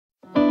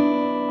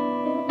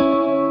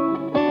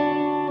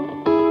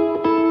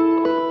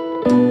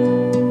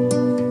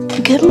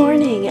Good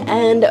morning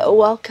and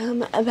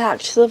welcome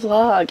back to the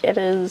vlog. It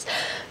is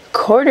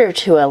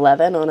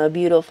 11:15 on a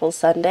beautiful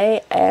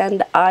Sunday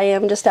and I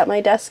am just at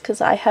my desk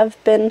because I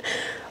have been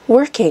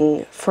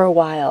working for a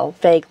while,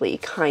 vaguely,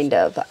 kind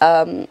of.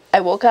 I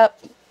woke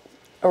up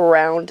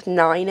around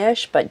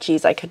 9-ish, but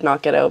geez, I could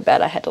not get out of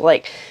bed. I had to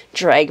like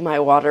drag my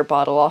water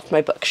bottle off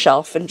my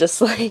bookshelf and just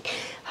like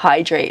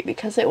hydrate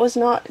because it was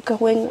not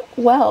going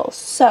well.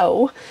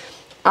 So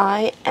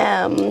I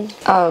am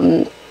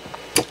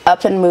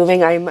up and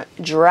moving. I'm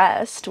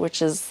dressed,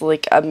 which is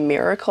like a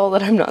miracle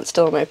that I'm not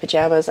still in my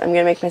pajamas. I'm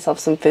gonna make myself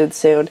some food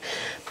soon,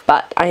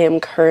 but I am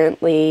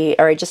currently,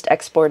 or I just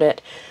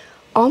exported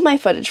all my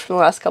footage from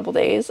the last couple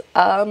days.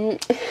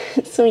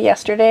 So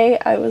yesterday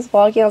I was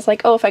vlogging. I was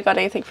like, oh, if I got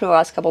anything from the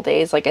last couple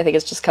days, like I think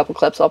it's just a couple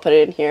clips, I'll put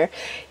it in here.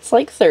 It's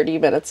like 30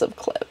 minutes of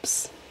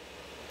clips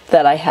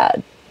that I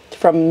had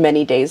from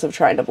many days of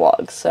trying to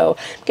vlog. So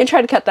I'm gonna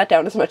try to cut that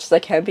down as much as I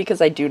can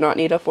because I do not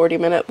need a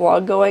 40-minute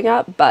vlog going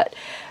up, but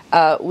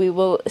we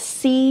will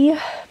see.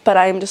 But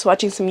I'm just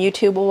watching some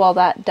YouTube while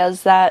that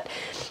does that,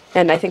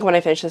 and I think when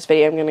I finish this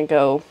video I'm gonna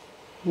go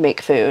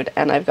make food,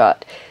 and I've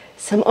got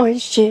some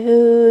orange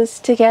juice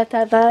to get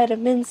that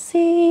vitamin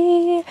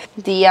C.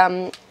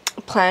 The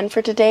plan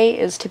for today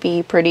is to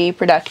be pretty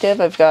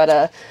productive. I've got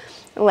a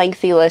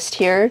lengthy list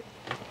here.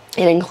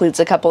 It includes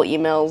a couple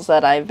emails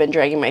that I've been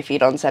dragging my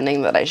feet on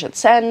sending that I should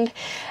send,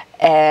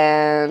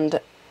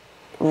 and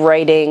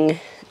writing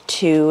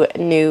 2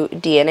 new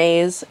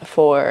DNAs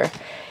for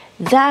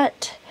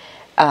that,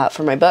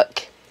 for my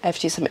book. I have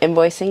to do some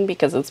invoicing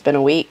because it's been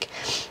a week.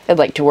 I'd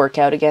like to work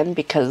out again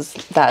because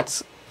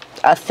that's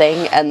a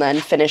thing, and then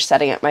finish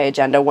setting up my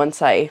agenda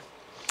once I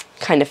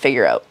kind of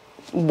figure out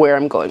where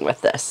I'm going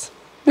with this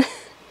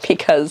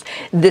because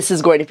this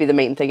is going to be the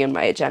main thing in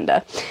my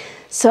agenda.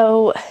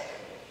 So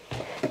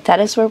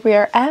that is where we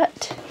are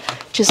at.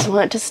 Just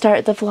want to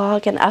start the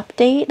vlog and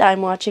update.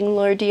 I'm watching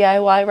Laura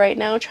DIY right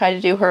now try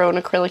to do her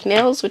own acrylic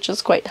nails, which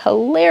is quite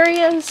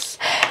hilarious.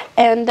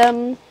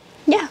 And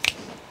yeah,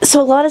 so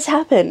a lot has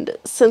happened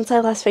since I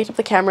last picked up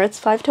the camera. It's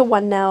 5 to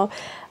 1 now.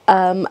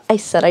 I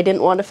said I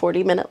didn't want a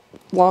 40-minute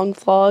long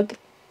vlog,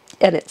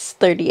 and it's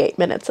 38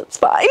 minutes. It's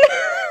fine.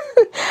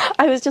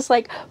 I was just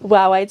like,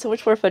 wow, I had so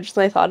much more footage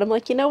than I thought. I'm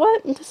like, you know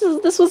what?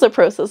 This was a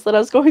process that I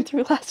was going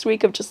through last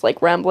week of just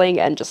like rambling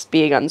and just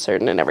being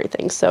uncertain and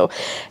everything. So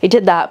I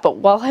did that. But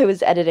while I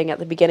was editing at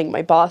the beginning,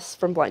 my boss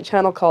from Blind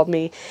Channel called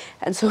me,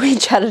 and so we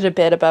chatted a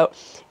bit about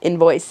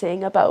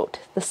invoicing, about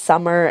the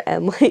summer,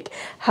 and like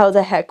how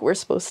the heck we're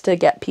supposed to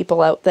get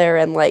people out there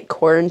and like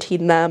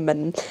quarantine them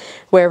and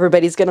where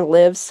everybody's gonna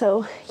live.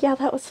 So yeah,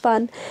 that was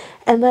fun.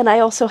 And then I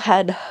also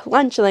had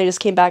lunch, and I just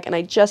came back and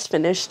I just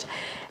finished,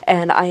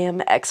 and I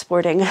am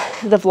exporting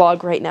the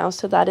vlog right now,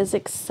 so that is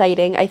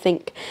exciting. I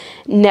think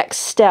next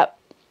step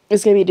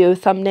is going to be do a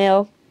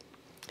thumbnail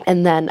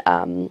and then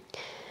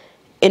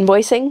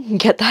invoicing,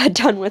 get that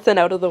done with and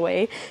out of the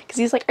way, because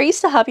he's like, are you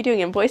still happy doing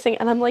invoicing?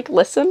 And I'm like,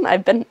 listen,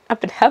 I've been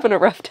having a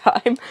rough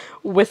time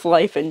with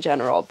life in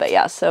general. But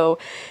yeah, so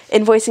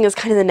invoicing is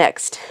kind of the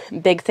next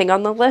big thing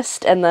on the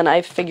list, and then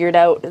I've figured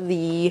out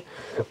the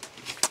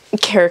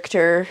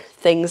character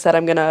things that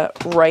I'm gonna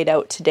write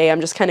out today.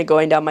 I'm just kind of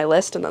going down my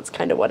list, and that's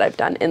kind of what I've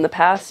done in the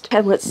past.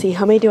 And let's see,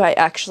 how many do I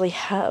actually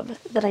have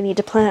that I need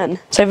to plan?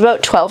 So I have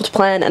about 12 to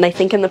plan, and I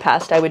think in the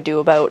past I would do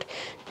about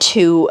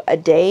 2 a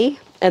day,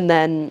 and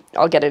then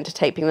I'll get into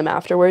typing them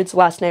afterwards.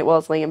 Last night while I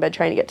was laying in bed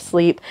trying to get to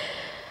sleep,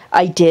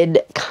 I did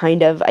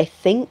kind of, I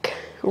think,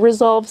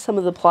 resolve some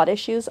of the plot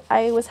issues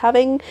I was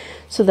having,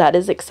 so that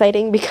is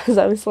exciting because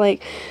I was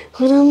like,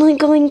 what am I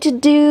going to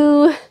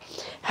do?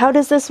 How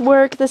does this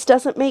work? This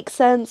doesn't make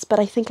sense, but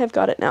I think I've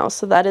got it now,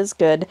 so that is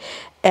good.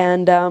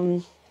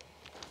 And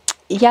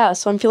yeah,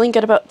 so I'm feeling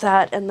good about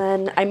that. And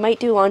then I might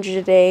do laundry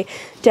today.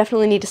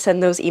 Definitely need to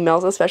send those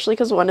emails, especially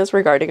because one is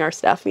regarding our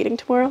staff meeting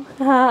tomorrow.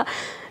 I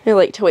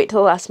like to wait till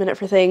the last minute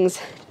for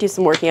things, do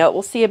some working out.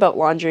 We'll see about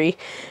laundry,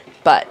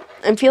 but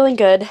I'm feeling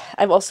good.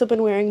 I've also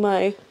been wearing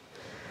my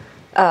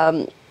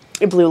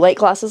blue light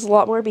glasses a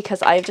lot more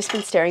because I've just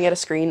been staring at a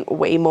screen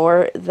way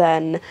more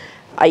than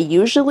I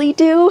usually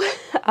do.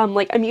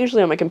 Like, I'm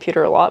usually on my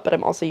computer a lot, but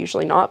I'm also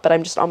usually not, but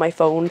I'm just on my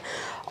phone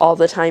all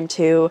the time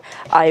too.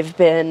 I've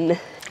been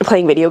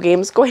playing video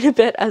games quite a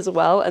bit as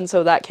well, and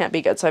so that can't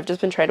be good. So I've just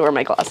been trying to wear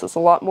my glasses a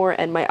lot more,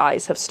 and my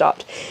eyes have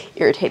stopped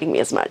irritating me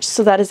as much.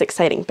 So that is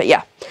exciting. But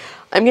yeah,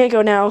 I'm gonna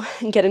go now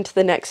and get into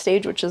the next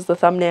stage, which is the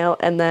thumbnail,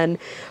 and then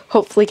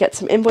hopefully get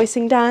some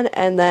invoicing done,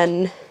 and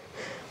then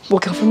we'll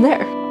go from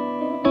there.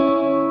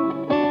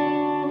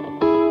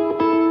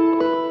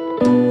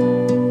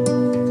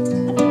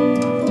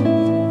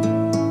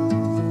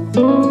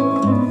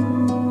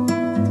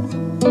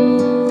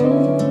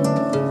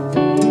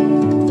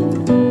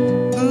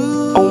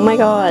 Oh my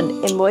god,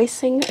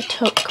 invoicing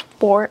took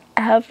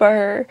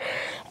forever.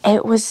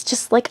 It was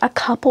just like a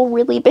couple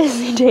really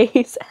busy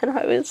days, and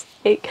I was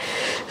like,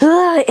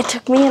 ugh. It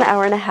took me an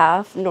hour and a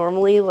half.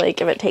 Normally,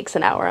 like, if it takes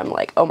an hour, I'm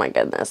like, oh my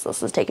goodness,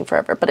 this is taking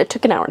forever, but it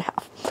took an hour and a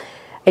half.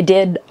 I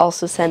did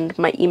also send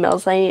my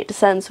emails I need to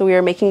send, so we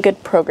are making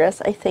good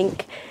progress. I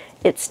think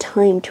it's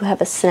time to have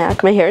a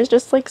snack. My hair is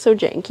just like so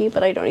janky,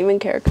 but I don't even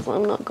care because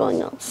I'm not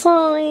going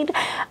outside.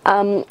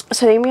 So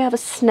today I'm gonna have a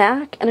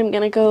snack, and I'm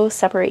gonna go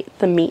separate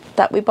the meat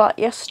that we bought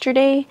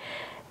yesterday,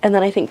 and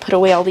then I think put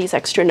away all these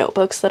extra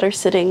notebooks that are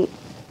sitting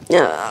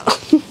right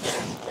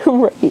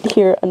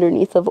here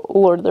underneath of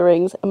Lord of the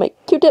Rings and my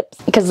Q-tips,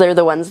 because they're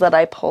the ones that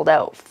I pulled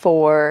out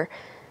for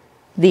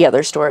the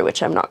other story,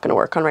 which I'm not going to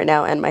work on right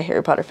now, and my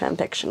Harry Potter fan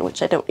fiction,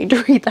 which I don't need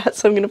to read that,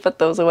 so I'm going to put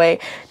those away,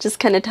 just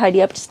kind of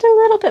tidy up just a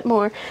little bit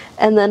more,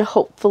 and then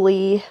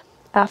hopefully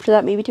after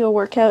that maybe do a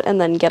workout and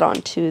then get on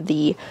to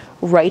the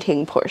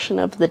writing portion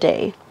of the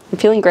day. I'm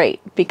feeling great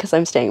because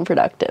I'm staying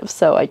productive,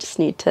 so I just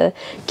need to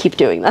keep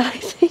doing that, I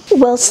think.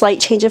 Well,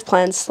 slight change of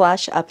plans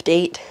slash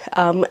update.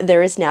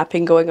 There is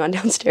napping going on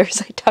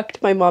downstairs. I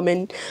tucked my mom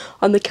in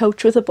on the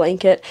couch with a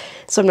blanket,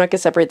 so I'm not gonna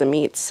separate the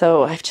meats.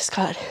 So I've just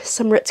got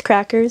some Ritz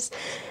crackers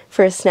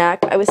for a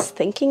snack. I was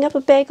thinking of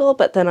a bagel,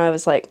 but then I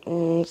was like,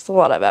 it's a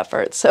lot of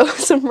effort. So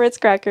some Ritz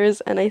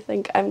crackers, and I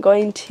think I'm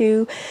going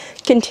to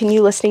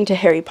continue listening to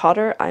Harry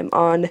Potter. I'm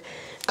on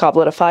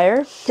Goblet of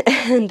Fire,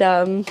 and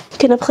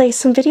gonna play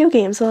some video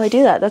games while I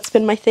do that. That's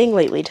been my thing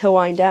lately to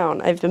wind down.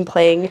 I've been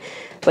playing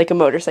like a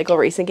motorcycle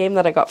racing game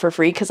that I got for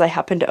free because I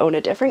happen to own a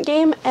different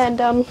game,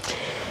 and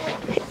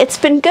it's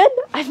been good.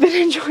 I've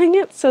been enjoying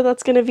it, so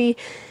that's gonna be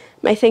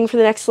my thing for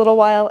the next little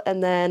while,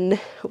 and then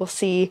we'll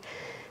see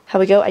how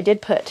we go. I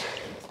did put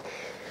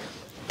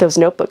those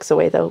notebooks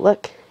away though.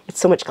 Look, it's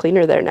so much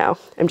cleaner there now.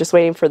 I'm just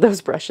waiting for those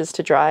brushes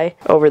to dry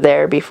over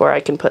there before I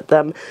can put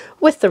them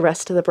with the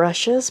rest of the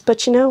brushes,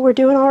 but you know, we're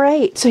doing all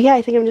right. So yeah,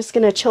 I think I'm just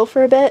gonna chill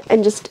for a bit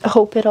and just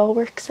hope it all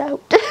works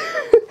out.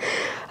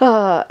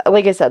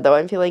 Like I said though,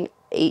 I'm feeling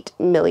 8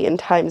 million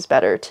times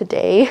better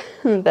today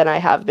than I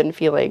have been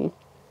feeling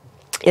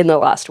in the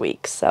last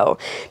week, so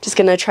just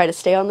gonna try to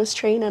stay on this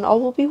train and all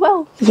will be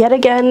well. Yet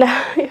again,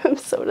 I am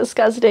so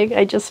disgusting.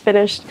 I just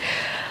finished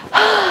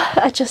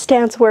a Just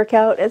Dance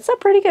workout. It's a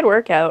pretty good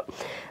workout.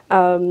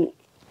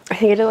 I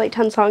think I did like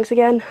 10 songs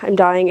again. I'm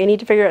dying. I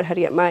need to figure out how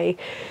to get my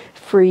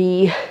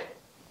free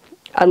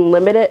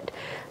unlimited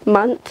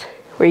month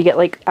where you get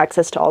like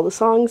access to all the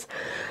songs.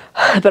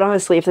 But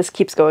honestly, if this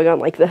keeps going on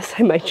like this,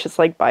 I might just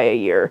like buy a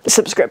year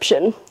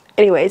subscription.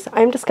 Anyways,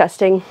 I'm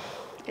disgusting.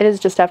 It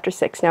is just after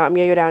 6 now. I'm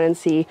gonna go down and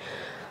see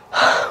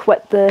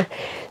what the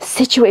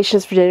situation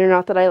is for dinner.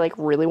 Not that I like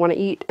really want to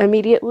eat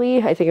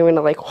immediately. I think I'm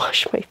gonna like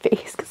wash my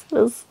face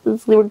because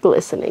they were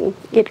glistening.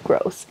 It's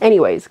gross.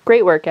 Anyways,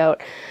 great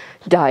workout.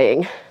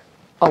 Dying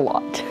a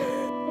lot.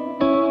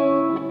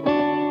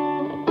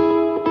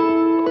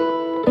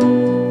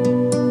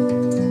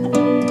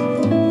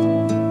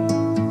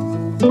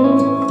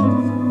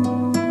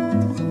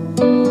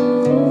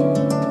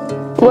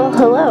 Well,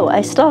 hello.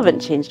 I still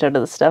haven't changed out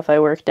of the stuff I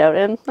worked out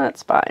in.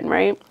 That's fine,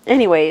 right?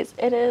 Anyways,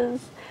 it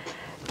is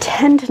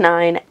 10 to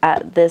 9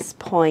 at this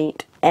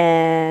point,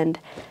 and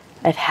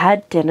I've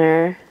had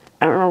dinner.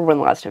 I don't remember when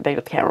the last time I picked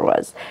up the camera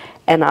was,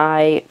 and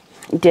I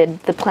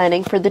did the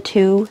planning for the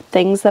 2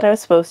 things that I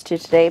was supposed to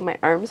today. My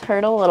arms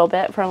hurt a little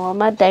bit from all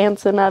my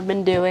dancing I've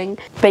been doing,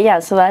 but yeah,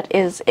 so that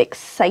is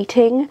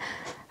exciting.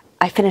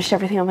 I finished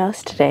everything on my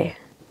list today,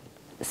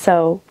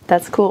 so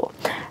that's cool.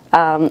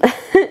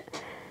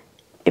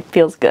 It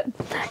feels good.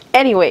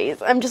 Anyways,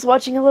 I'm just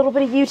watching a little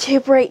bit of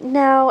YouTube right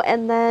now,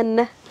 and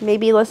then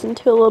maybe listen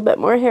to a little bit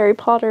more Harry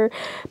Potter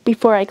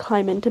before I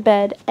climb into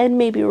bed, and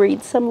maybe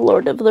read some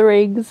Lord of the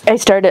Rings. I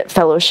started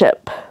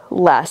Fellowship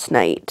last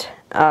night.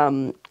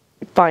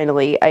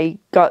 Finally, I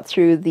got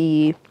through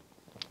the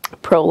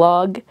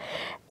prologue,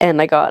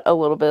 and I got a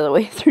little bit of the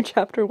way through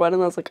chapter 1,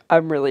 and I was like,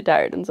 I'm really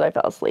tired, and so I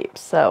fell asleep.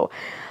 So,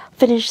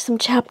 finish some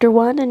chapter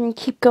 1 and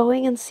keep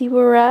going and see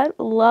where we're at.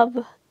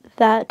 Love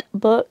that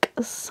book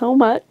so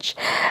much.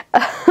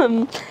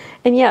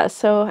 And yeah,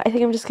 so I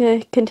think I'm just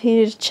gonna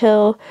continue to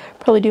chill,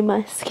 probably do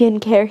my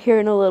skincare here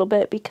in a little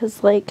bit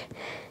because like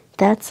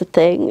that's a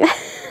thing.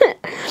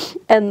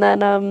 And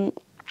then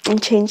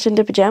change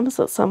into pajamas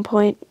at some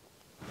point.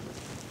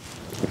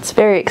 It's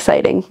very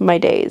exciting, my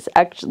days.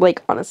 Actually,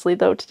 like honestly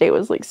though, today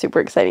was like super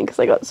exciting because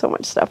I got so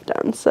much stuff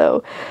done.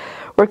 So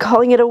we're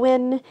calling it a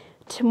win.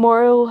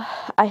 Tomorrow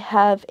I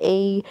have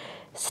a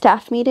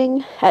staff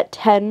meeting at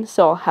 10,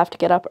 so I'll have to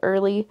get up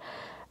early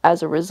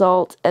as a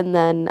result. And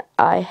then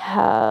I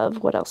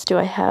have, what else do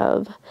I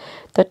have?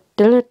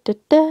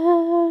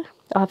 I'll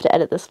have to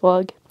edit this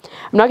vlog.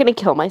 I'm not going to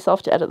kill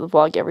myself to edit the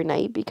vlog every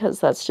night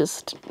because that's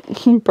just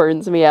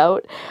burns me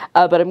out,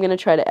 but I'm going to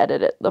try to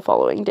edit it the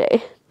following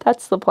day.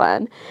 That's the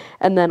plan.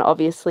 And then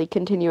obviously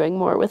continuing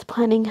more with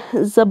planning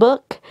the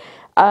book.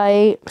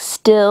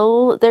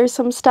 There's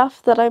some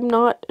stuff that I'm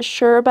not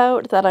sure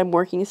about that I'm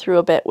working through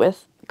a bit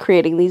with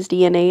creating these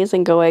DNAs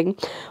and going,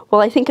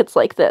 well, I think it's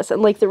like this.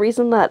 And like the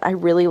reason that I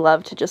really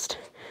love to just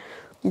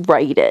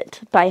write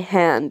it by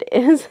hand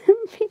is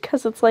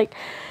because it's like,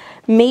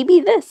 maybe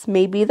this,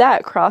 maybe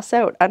that, cross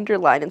out,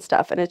 underline and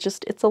stuff. And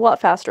it's a lot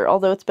faster,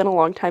 although it's been a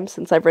long time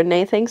since I've written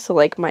anything. So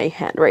like my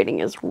handwriting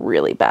is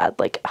really bad.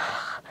 Like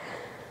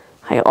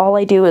all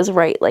I do is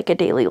write like a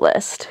daily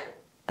list.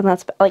 And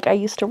that's, like, I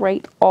used to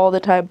write all the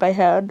time by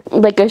hand.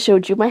 Like, I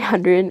showed you my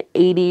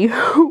 180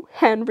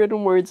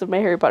 handwritten words of my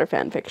Harry Potter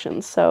fan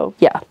fiction. So,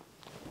 yeah,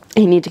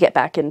 I need to get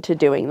back into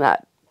doing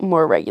that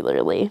more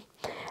regularly.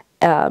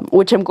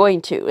 Which I'm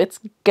going to. It's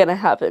gonna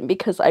happen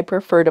because I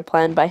prefer to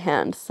plan by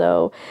hand.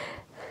 So,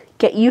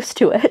 get used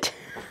to it.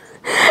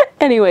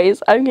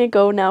 Anyways, I'm gonna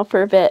go now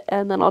for a bit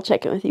and then I'll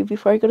check in with you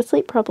before I go to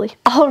sleep probably.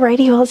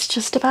 Alrighty, well, it's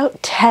just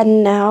about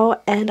 10 now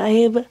and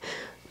I've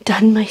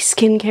done my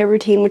skincare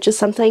routine, which is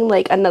something,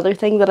 like, another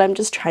thing that I'm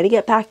just trying to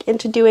get back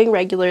into doing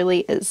regularly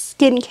is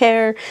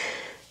skincare,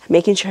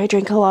 making sure I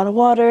drink a lot of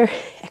water,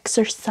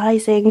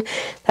 exercising.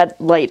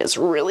 That light is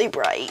really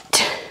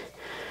bright.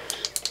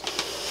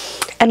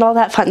 And all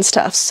that fun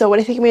stuff. So what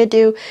I think I'm gonna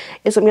do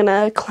is I'm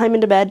gonna climb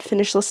into bed,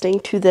 finish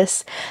listening to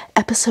this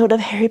episode of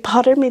Harry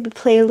Potter, maybe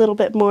play a little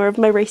bit more of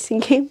my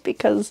racing game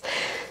because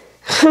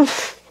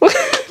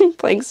I'm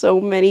playing so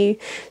many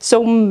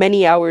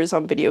hours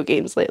on video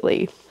games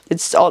lately.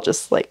 It's all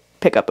just like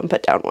pick up and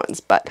put down ones,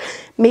 but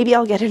maybe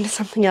I'll get into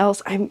something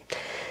else.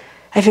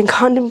 I've been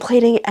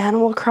contemplating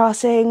Animal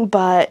Crossing,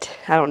 but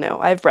I don't know.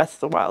 I have Breath of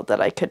the Wild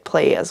that I could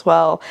play as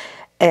well.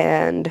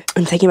 And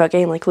I'm thinking about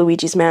getting like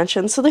Luigi's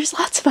Mansion. So there's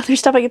lots of other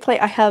stuff I could play.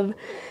 I have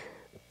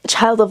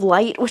Child of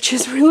Light, which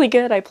is really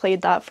good. I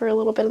played that for a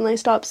little bit and I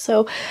stopped.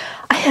 So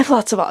I have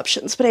lots of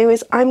options. But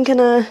anyways, I'm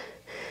gonna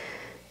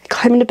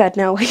climb into bed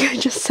now, like I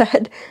just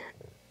said.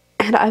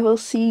 And I will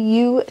see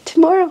you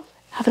tomorrow.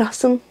 Have an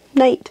awesome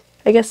night.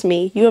 I guess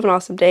me. You have an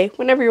awesome day.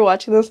 Whenever you're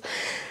watching this,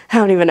 I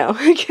don't even know.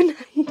 Good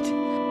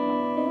night.